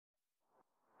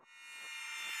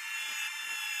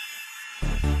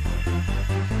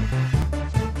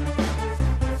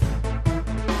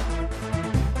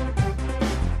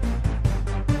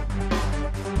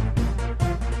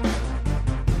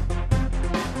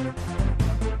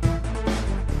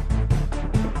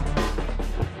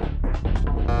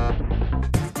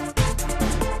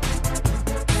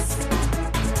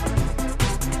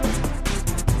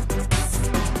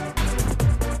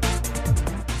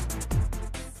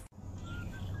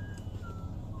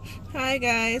Hi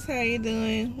guys, how you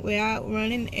doing? We're out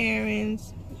running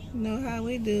errands. You know how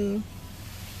we do.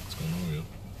 What's going on, yo?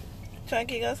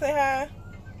 Chunky, go say hi.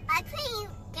 I play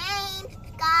games,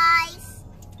 guys.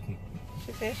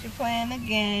 She said she's playing the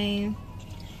game.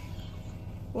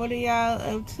 What are y'all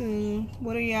up to?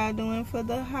 What are y'all doing for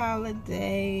the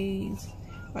holidays?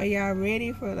 Are y'all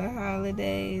ready for the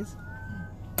holidays?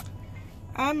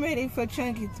 I'm ready for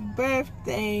Chunky's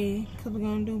birthday because we're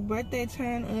going to do birthday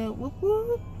turn up. Whoop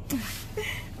whoop.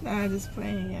 Nah, I'm just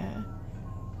playing, y'all.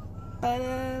 But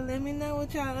let me know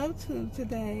what y'all up to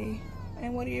today.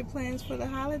 And what are your plans for the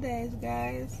holidays,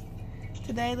 guys?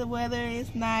 Today the weather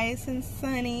is nice and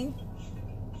sunny.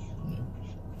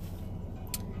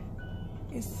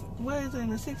 It's, what is it, in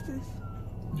the 60s?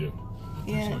 Yeah.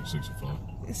 Yeah. It's like 65.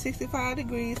 It's 65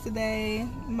 degrees today.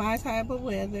 My type of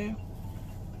weather.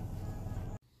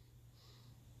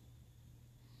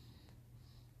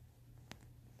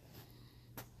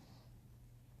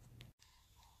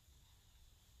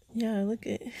 Yeah, look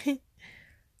at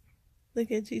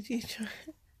Gigi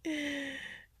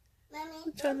Mommy,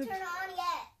 don't turn it on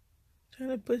yet. trying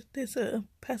to put this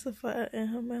pacifier in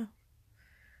her mouth.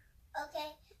 Okay,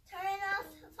 turn it off.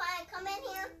 Fine, come in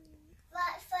here.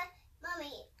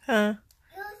 Mommy, Huh?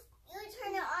 you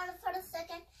turn it on for a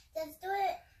second. Just do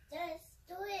it.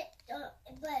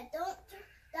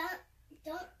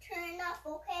 Don't turn it off,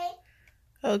 okay?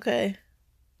 Okay.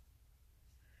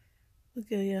 Look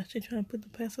at y'all. She trying to put the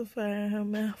pacifier in her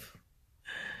mouth.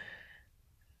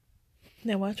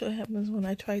 Now watch what happens when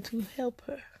I try to help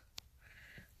her.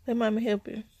 Let Mama help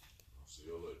you. See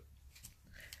you later.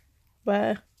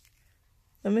 Bye.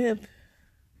 Let me help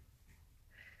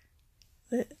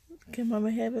you. Can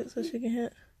Mama have it so she can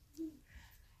help?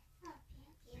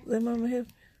 Let Mama help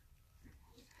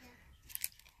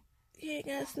you. You ain't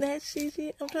got snatch,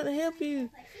 Gigi. I'm trying to help you.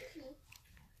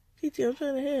 Gigi, I'm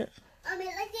trying to help. Mommy,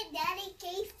 look at Daddy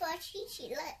gave for Chi-Chi.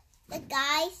 Look, the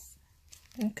guys.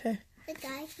 Okay. The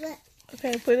guys, look.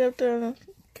 Okay, put it up there on the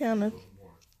counter.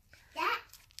 Dad?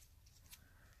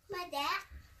 My dad?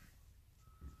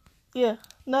 Yeah,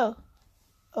 no.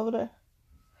 Over there.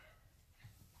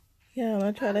 Yeah, I'm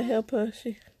gonna try to help her.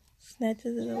 She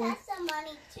snatches it You away. have some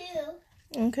money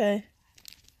too. Okay.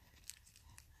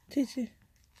 Gigi.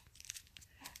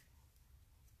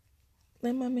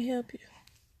 Let Mommy help you.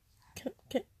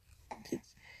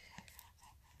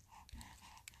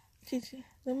 Gigi,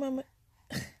 let Mama.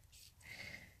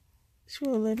 She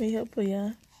won't let me help her,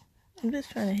 y'all. I'm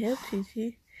just trying to help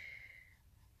Gigi.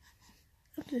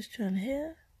 I'm just trying to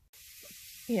help.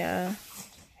 Yeah.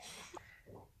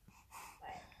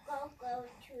 Go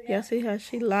to Y'all see how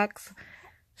she locks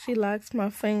my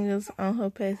fingers on her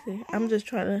passy. I'm just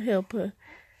trying to help her.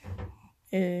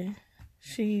 And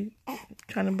she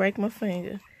trying to break my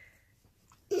finger.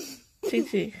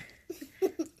 Gigi,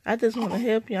 I just want to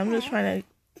help you. I'm just trying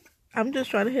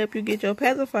to help you get your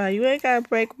pacifier. You ain't gotta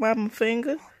break my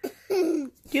finger.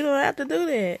 You don't have to do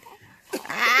that.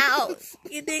 Ow!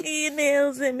 You digging your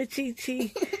nails in me,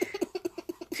 Chi-Chi.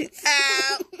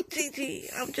 Ow! Chi-Chi,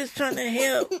 I'm just trying to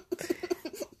help.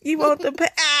 You want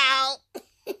the ow!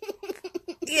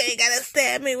 You ain't gotta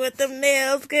stab me with them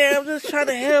nails, girl. I'm just trying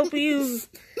to help you.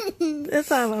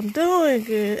 That's all I'm doing,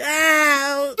 girl.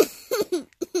 Ow!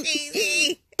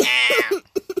 Chi-Chi! Ow!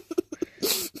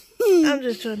 I'm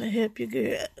just trying to help you,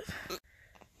 girl.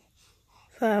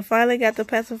 So I finally got the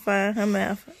pacifier in her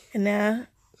mouth. And now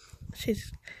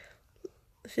she's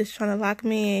trying to lock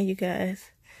me in, you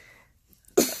guys.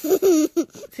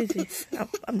 Gigi,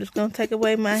 I'm just going to take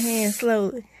away my hand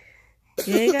slowly.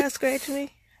 You ain't got to scratch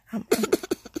me. Ow.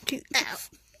 Gigi,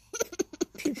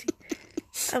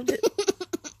 I'm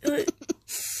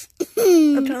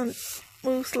trying to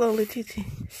move slowly, Gigi.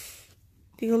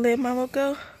 You going to let Mama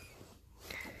go?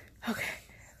 Okay.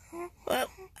 Well,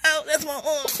 oh, that's my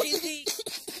arm, Gigi.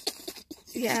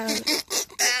 Yeah.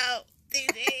 Ow,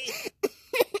 Gigi.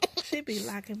 She be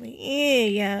locking me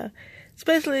in, y'all.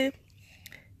 Especially,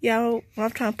 y'all, when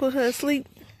I'm trying to put her to sleep.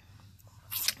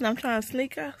 And I'm trying to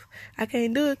sneak off. I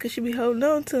can't do it because she be holding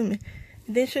on to me.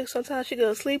 And then sometimes she go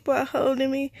to sleep while holding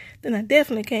me. Then I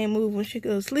definitely can't move when she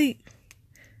goes to sleep.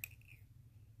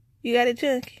 You got it,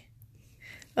 Chunky?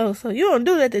 Oh, so you don't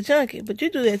do that to Chunky, but you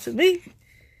do that to me.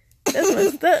 That's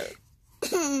messed up.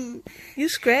 You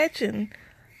scratch and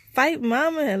fight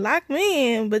Mama and lock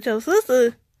me in, but your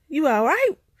sister, you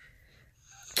alright?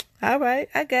 Alright,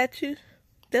 I got you.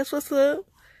 That's what's up.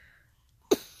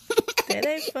 That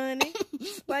ain't funny.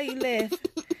 Why you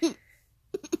laughing?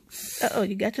 Uh-oh,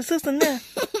 you got your sister now.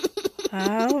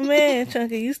 Oh, man,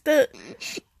 Chunky, you stuck.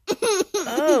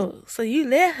 Oh, so you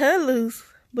let her loose.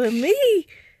 But me,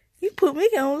 You put me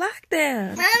on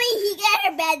lockdown. Mommy, he got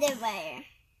her pacifier.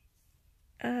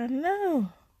 I know.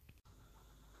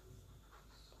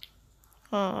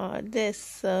 Oh, that's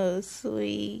so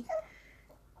sweet.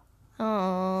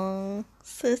 Oh,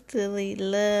 sisterly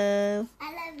love.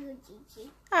 I love you,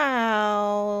 Gigi.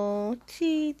 Oh,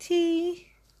 Gigi.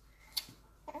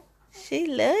 She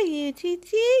love you,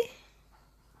 Gigi.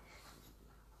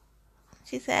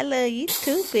 She said, I love you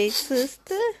too, big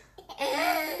sister.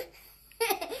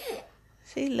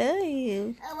 She love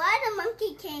you. Why the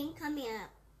monkey can't come here?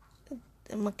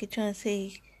 The monkey trying to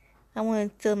say, I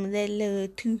want some of that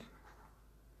love too.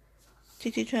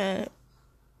 Gigi trying.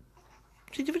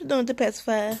 Gigi, what you doing with the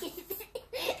pacifier?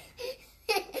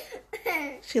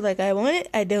 She like, I want it,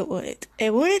 I don't want it. I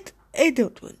want it, I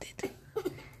don't want it.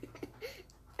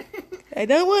 I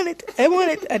don't want it, I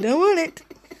want it, I don't want it.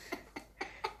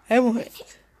 I want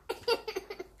it.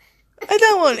 I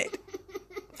don't want it.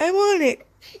 I want it.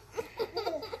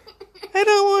 I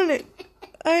don't want it.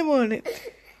 I want it.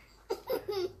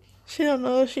 She don't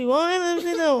know if she want it or if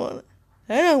she don't want it.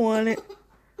 I don't want it.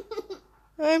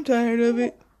 I'm tired of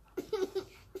it.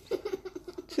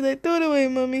 She like, throw it away,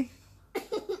 mommy.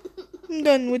 I'm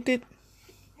done with it.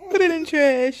 Put it in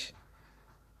trash.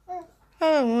 I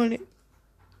don't want it.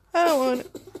 I don't want it.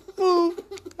 Move.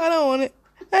 I don't want it.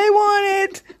 I want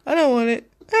it. I don't want it.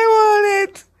 I want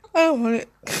it. I don't want it.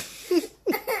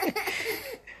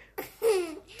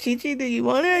 Gigi, do you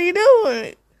want it or you don't want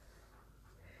it?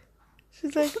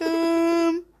 She's like, I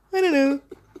don't know.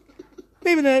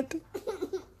 Maybe not.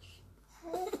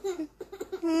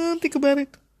 Think about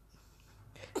it.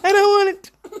 I don't want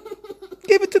it.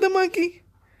 Give it to the monkey.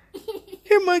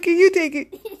 Here, monkey, you take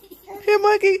it. Here,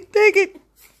 monkey, take it.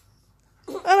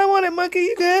 I don't want it, monkey.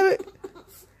 You can have it.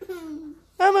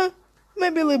 I know.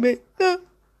 Maybe a little bit. No.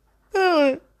 I don't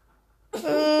want it. I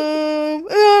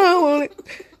don't want it.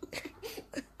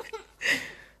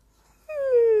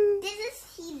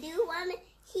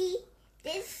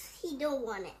 He don't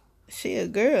want it. She a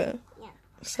girl. Yeah.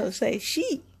 So say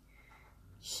she.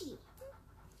 She.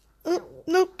 Oh,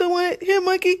 nope, don't want it. Here,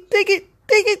 monkey, take it.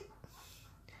 Take it.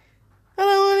 I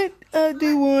don't want it. I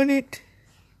do want it.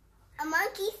 A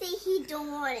monkey say he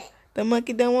don't want it. The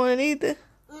monkey don't want it either.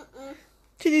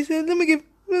 Gigi said, let me give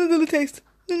a little taste.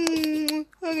 No,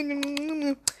 I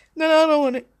don't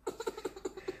want it.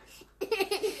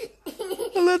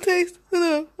 A little taste.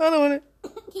 No, I don't want it.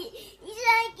 You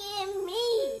like it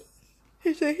me.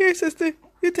 He said, here, sister,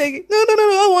 you take it. No,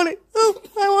 I want it. Oh,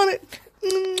 I want it.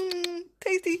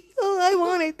 Tasty. Oh, I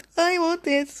want it. I want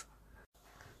this.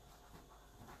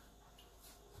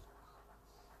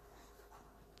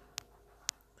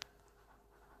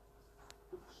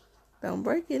 Don't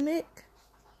break your neck.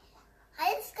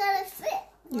 I just gotta flip.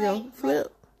 You gonna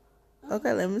flip?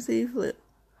 Okay, let me see you flip.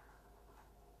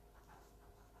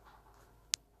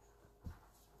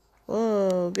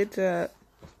 Whoa, good job.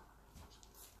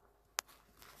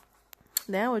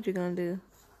 Now what you gonna do?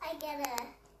 I gotta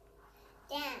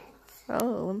dance.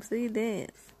 Oh, let me see you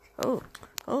dance. Oh,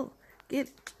 get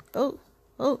it. Oh,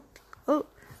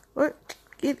 work,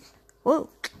 get it. Whoa,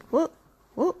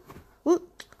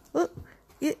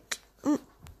 get it.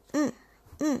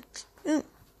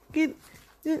 Get it.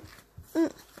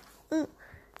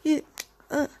 Get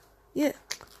yeah.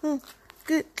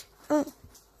 Good.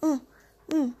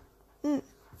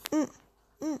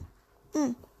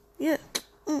 Yeah.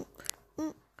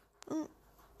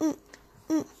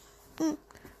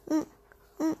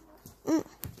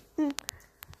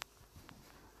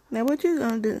 Now what you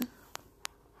gonna do?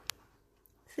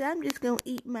 See, I'm just gonna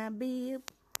eat my bib.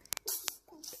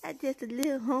 I just a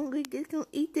little hungry. Just gonna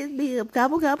eat this bib.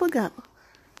 Gobble, gobble, gobble.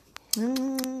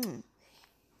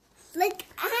 Look,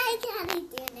 I gotta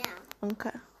do now.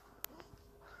 Okay.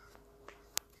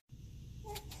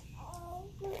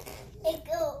 It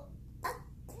go up,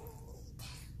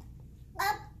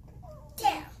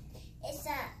 down. It's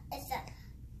a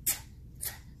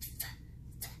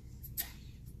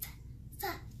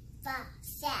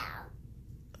sound.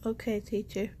 Okay,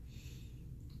 teacher.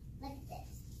 Like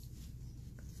this.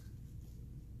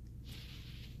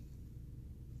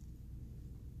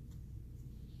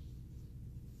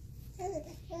 There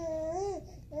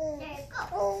you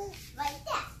go. Like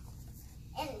that.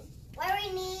 And where we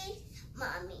need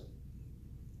mommy.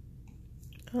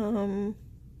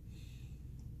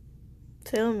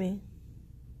 Tell me.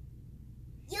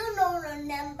 You don't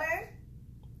remember?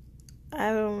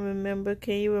 I don't remember.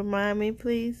 Can you remind me,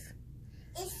 please?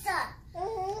 It's a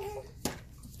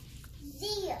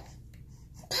zero.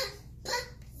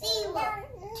 Zero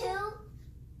to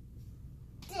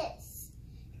this.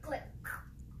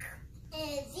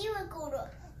 And zero go to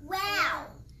wow.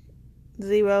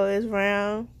 0 is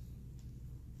round.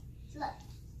 Look.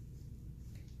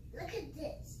 Look at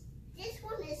this. This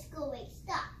one is going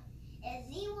stop.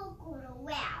 And 0 going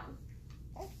around.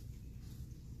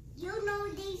 You know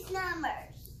these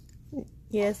numbers.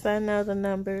 Yes, I know the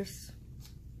numbers.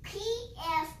 P,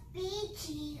 F, B,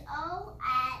 G, O,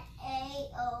 at A,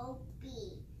 O,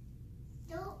 B.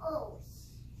 No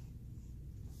O's.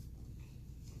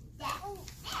 That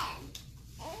N.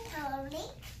 So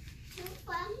link to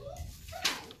family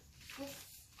sign.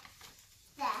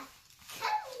 The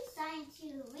coming sign to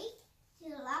link to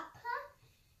Lapa.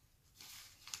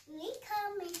 Link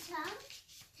coming sign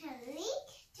to link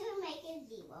to make it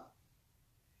 0.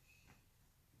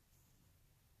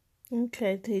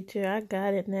 Okay, teacher, I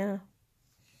got it now.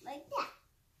 Like that.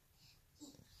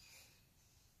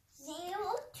 0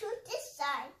 to this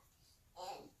side.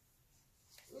 And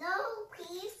no P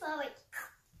for it.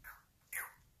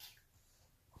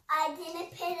 I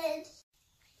didn't put it.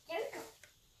 There we go.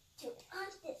 To on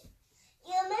this.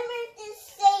 You remember this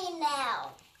saying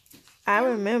now? I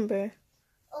remember.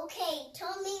 Okay,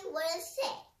 tell me what it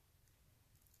said.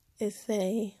 It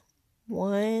say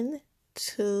 1,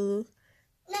 2.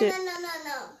 No.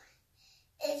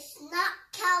 It's not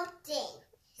counting.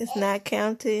 It's not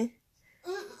counting.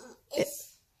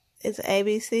 It's It's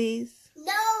ABCs.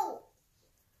 no.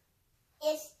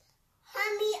 It's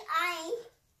honey. I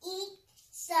eat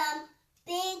some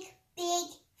big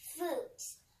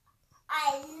fruits.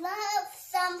 I love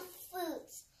some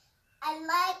fruits. I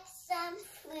like some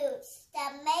fruits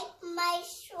that make my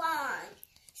strong.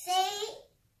 Say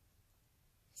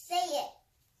it.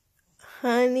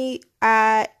 Honey,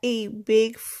 I eat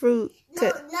big fruit. No,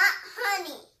 not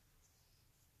honey.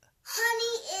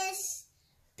 Honey is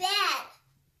bad.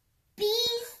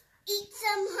 Bees eat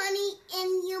some honey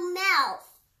in your mouth.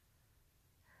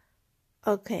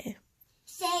 Okay.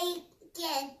 Say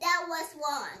again. That was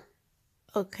wrong.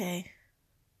 Okay.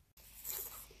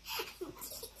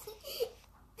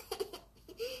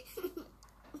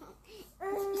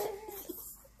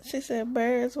 She said,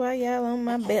 birds, why y'all on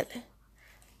my belly?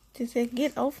 She said,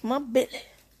 get off my belly.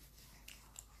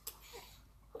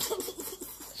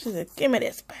 She said, give me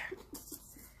this bird.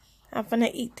 I'm finna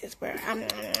eat this bird.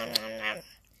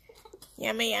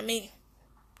 Yummy, yummy.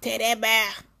 Take that bear.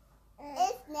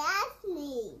 It's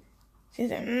nasty. She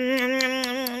said,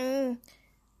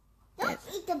 Don't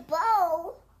eat the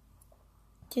bowl.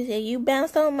 She said, you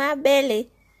bounced on my belly.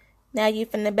 Now you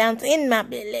finna bounce in my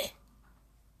belly.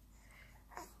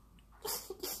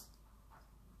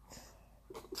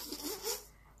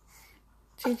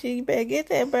 Chi, you better get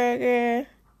that burger.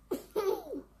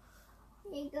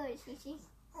 Here you go, Chi.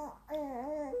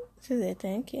 She said,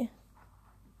 thank you.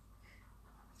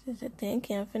 She said, thank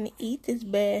you. I'm finna eat this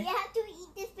bear. You have to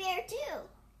eat this bear too.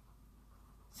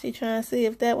 She trying to see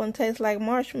if that one tastes like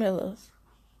marshmallows.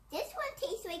 This one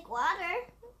tastes like water.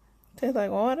 Tastes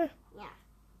like water? Yeah.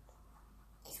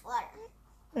 It's water.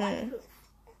 Mm. Waterproof.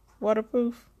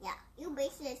 Waterproof? Yeah. You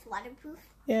bracelet is waterproof.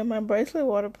 Yeah, my bracelet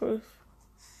waterproof.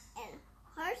 And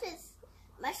hers is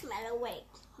marshmallow weight.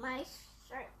 My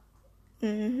shirt.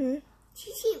 Mm-hmm.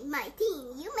 She my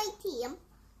team. You my team.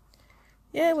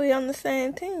 Yeah, we on the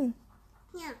same team.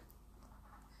 Yeah.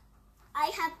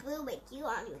 I have blue with you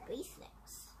on your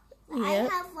bracelets. Yeah. I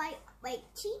have white like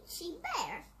Chi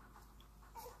Bear.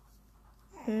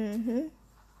 Mm-hmm.